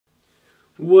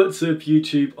What's up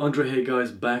YouTube, Andre here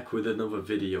guys, back with another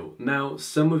video. Now,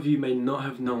 some of you may not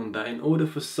have known that in order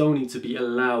for Sony to be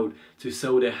allowed to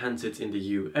sell their handsets in the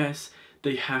US,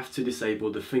 they have to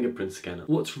disable the fingerprint scanner.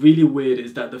 What's really weird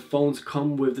is that the phones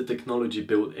come with the technology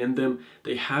built in them.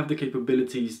 They have the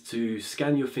capabilities to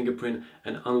scan your fingerprint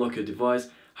and unlock your device.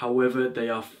 However, they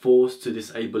are forced to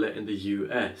disable it in the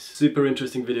US. Super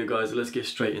interesting video guys, let's get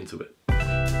straight into it.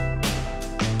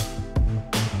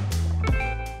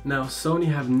 Now, Sony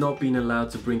have not been allowed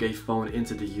to bring a phone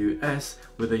into the US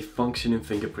with a functioning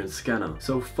fingerprint scanner.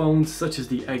 So phones such as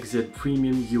the XZ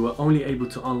Premium, you are only able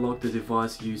to unlock the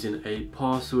device using a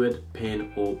password,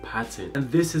 PIN or pattern. And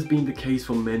this has been the case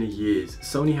for many years.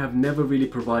 Sony have never really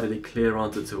provided a clear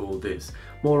answer to all this.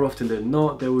 More often than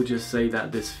not, they will just say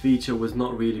that this feature was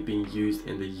not really being used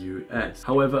in the US.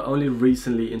 However, only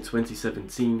recently in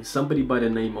 2017, somebody by the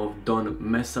name of Don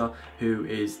Mesa, who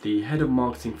is the head of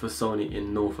marketing for Sony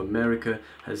in North America,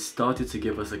 has started to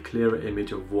give us a clearer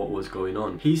image of what was going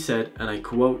on. He said, and I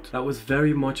quote, "That was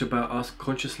very much about us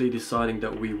consciously deciding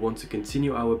that we want to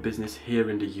continue our business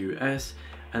here in the US,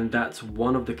 and that's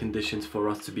one of the conditions for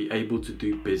us to be able to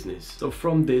do business." So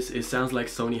from this, it sounds like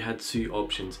Sony had two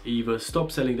options: either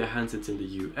stop selling their handsets in the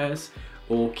US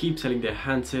or keep selling their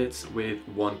handsets with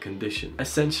one condition.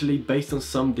 Essentially, based on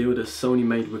some deal that Sony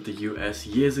made with the US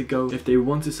years ago, if they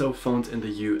want to sell phones in the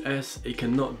US, it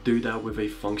cannot do that with a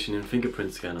functioning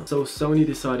fingerprint scanner. So Sony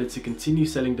decided to continue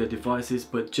selling their devices,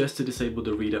 but just to disable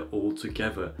the reader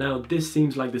altogether. Now, this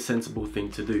seems like the sensible thing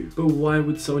to do. But why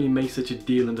would Sony make such a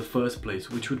deal in the first place,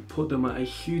 which would put them at a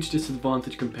huge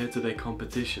disadvantage compared to their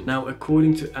competition? Now,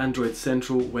 according to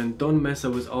AndroidCentral, when Don Mesa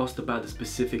was asked about the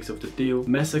specifics of the deal,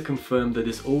 Mesa confirmed that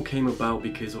this all came about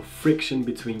because of friction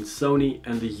between Sony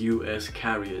and the US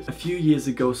carriers. A few years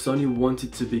ago, Sony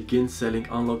wanted to begin selling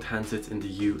unlocked handsets in the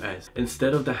US,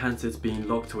 instead of the handsets being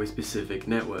locked to a specific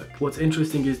network. What's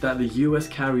interesting is that the US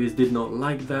carriers did not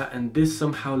like that, and this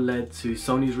somehow led to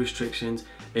Sony's restrictions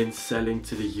in selling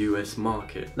to the US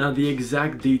market. Now, the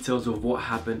exact details of what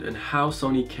happened and how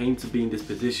Sony came to be in this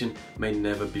position may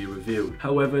never be revealed.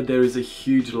 However, there is a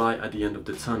huge light at the end of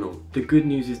the tunnel. The good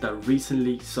news is that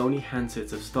recently, Sony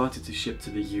handsets have started to ship to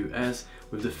the US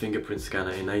with the fingerprint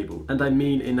scanner enabled. And I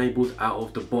mean enabled out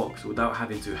of the box, without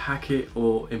having to hack it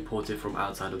or import it from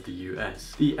outside of the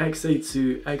US. The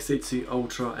XA2, XA2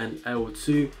 Ultra and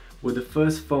L2 were the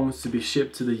first phones to be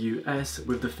shipped to the US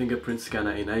with the fingerprint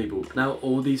scanner enabled. Now,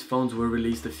 all these phones were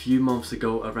released a few months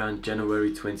ago, around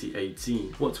January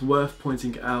 2018. What's worth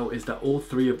pointing out is that all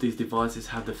three of these devices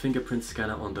have the fingerprint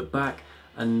scanner on the back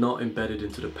and not embedded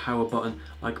into the power button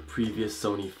like previous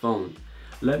Sony phone.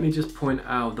 Let me just point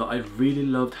out that I really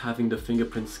loved having the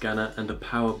fingerprint scanner and the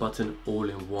power button all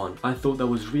in one. I thought that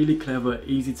was really clever,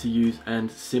 easy to use,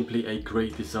 and simply a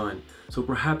great design. So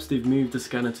perhaps they've moved the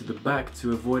scanner to the back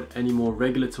to avoid any more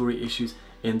regulatory issues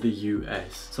in the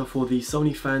US. So for the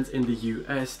Sony fans in the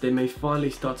US, they may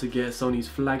finally start to get Sony's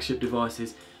flagship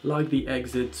devices like the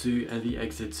XZ2 and the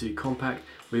XZ2 Compact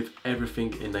with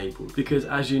everything enabled. Because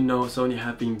as you know, Sony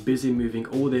have been busy moving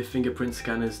all their fingerprint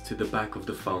scanners to the back of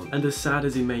the phone. And as sad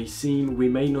as it may seem, we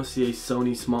may not see a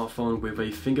Sony smartphone with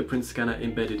a fingerprint scanner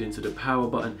embedded into the power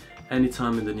button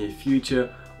anytime in the near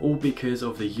future, all because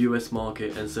of the US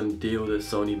market and some deal that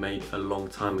Sony made a long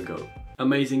time ago.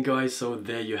 Amazing guys, so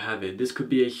there you have it. This could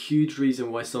be a huge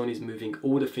reason why Sony's moving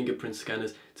all the fingerprint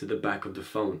scanners to the back of the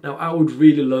phone. Now, I would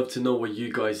really love to know what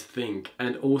you guys think.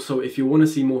 And also, if you want to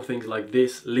see more things like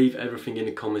this, leave everything in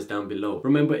the comments down below.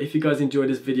 Remember, if you guys enjoyed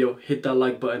this video, hit that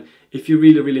like button. If you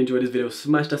really enjoyed this video,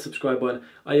 smash that subscribe button.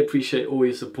 I appreciate all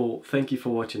your support. Thank you for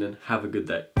watching and have a good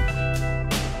day.